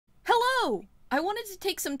Hello! I wanted to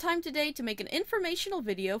take some time today to make an informational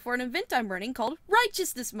video for an event I'm running called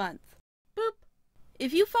Righteousness Month. Boop.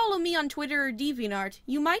 If you follow me on Twitter or DeviantArt,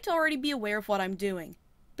 you might already be aware of what I'm doing.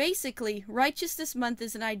 Basically, Righteousness Month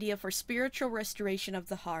is an idea for spiritual restoration of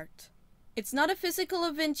the heart. It's not a physical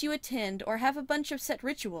event you attend or have a bunch of set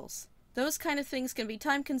rituals. Those kind of things can be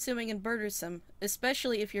time-consuming and burdensome,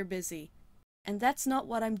 especially if you're busy. And that's not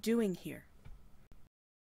what I'm doing here.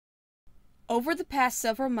 Over the past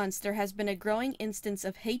several months, there has been a growing instance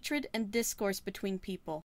of hatred and discourse between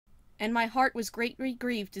people, and my heart was greatly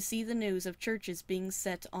grieved to see the news of churches being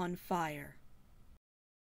set on fire.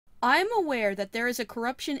 I am aware that there is a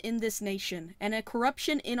corruption in this nation, and a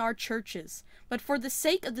corruption in our churches, but for the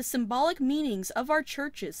sake of the symbolic meanings of our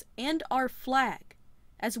churches and our flag,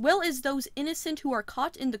 as well as those innocent who are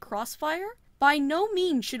caught in the crossfire, by no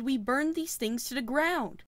means should we burn these things to the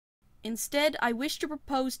ground. Instead, I wish to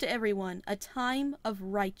propose to everyone a time of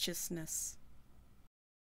righteousness.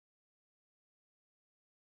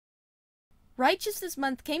 Righteousness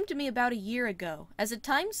Month came to me about a year ago as a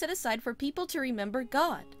time set aside for people to remember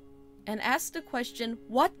God, and ask the question,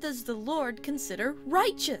 what does the Lord consider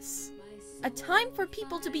righteous? A time for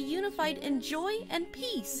people to be unified in joy and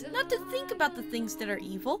peace, not to think about the things that are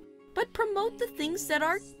evil, but promote the things that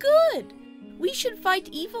are good. We should fight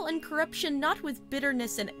evil and corruption not with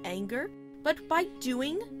bitterness and anger, but by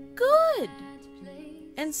doing good.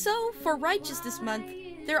 And so, for Righteousness Month,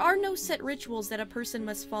 there are no set rituals that a person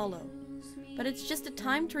must follow, but it's just a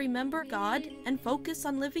time to remember God and focus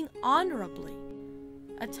on living honorably.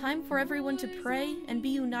 A time for everyone to pray and be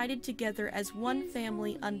united together as one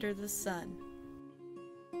family under the sun.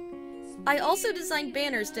 I also designed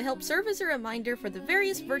banners to help serve as a reminder for the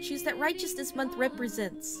various virtues that Righteousness Month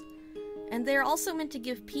represents. And they are also meant to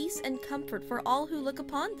give peace and comfort for all who look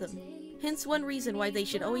upon them, hence one reason why they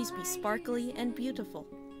should always be sparkly and beautiful.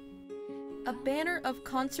 A banner of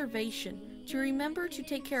conservation, to remember to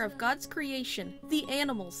take care of God's creation, the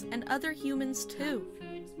animals, and other humans too.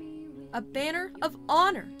 A banner of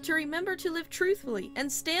honor, to remember to live truthfully and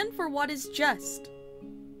stand for what is just.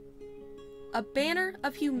 A banner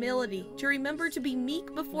of humility, to remember to be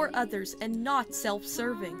meek before others and not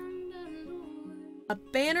self-serving. A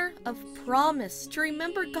banner of promise, to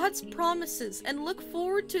remember God's promises and look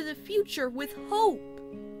forward to the future with hope.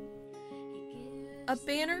 A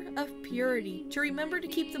banner of purity, to remember to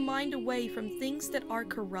keep the mind away from things that are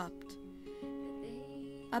corrupt.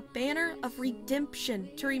 A banner of redemption,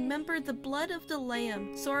 to remember the blood of the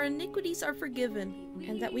Lamb so our iniquities are forgiven,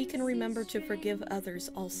 and that we can remember to forgive others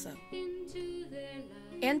also.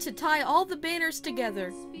 And to tie all the banners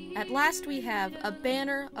together, at last we have a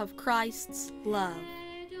banner of Christ's love.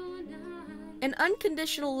 An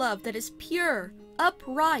unconditional love that is pure,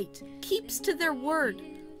 upright, keeps to their word,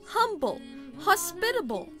 humble,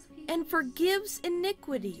 hospitable, and forgives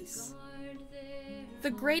iniquities.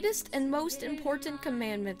 The greatest and most important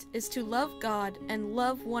commandment is to love God and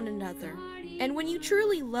love one another. And when you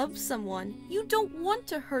truly love someone, you don't want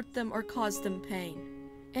to hurt them or cause them pain.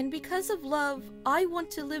 And because of love, I want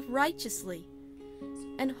to live righteously.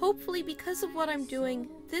 And hopefully because of what I'm doing,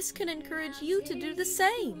 this can encourage you to do the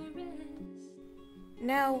same.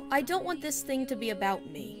 Now, I don't want this thing to be about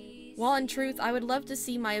me. While in truth, I would love to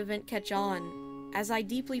see my event catch on, as I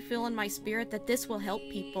deeply feel in my spirit that this will help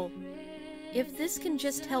people. If this can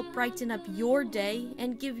just help brighten up your day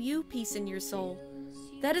and give you peace in your soul,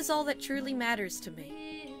 that is all that truly matters to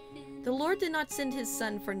me. The Lord did not send His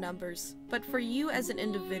Son for numbers, but for you as an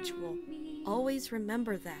individual. Always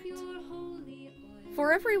remember that.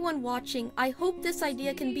 For everyone watching, I hope this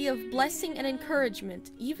idea can be of blessing and encouragement,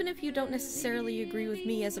 even if you don't necessarily agree with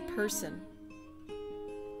me as a person.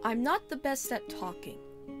 I'm not the best at talking,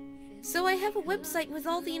 so I have a website with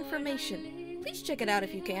all the information. Please check it out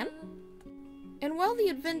if you can. And while the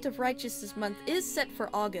event of Righteousness Month is set for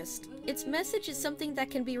August, its message is something that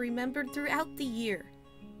can be remembered throughout the year.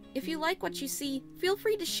 If you like what you see, feel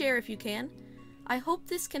free to share if you can. I hope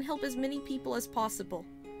this can help as many people as possible.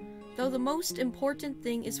 Though the most important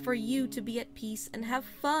thing is for you to be at peace and have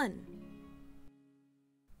fun.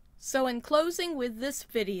 So in closing with this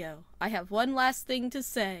video, I have one last thing to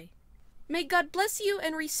say. May God bless you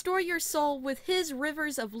and restore your soul with His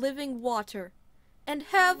rivers of living water. And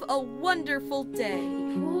have a wonderful day.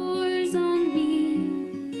 He pours on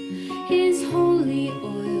me His holy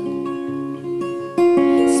oil.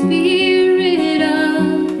 Spirit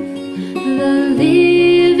of the living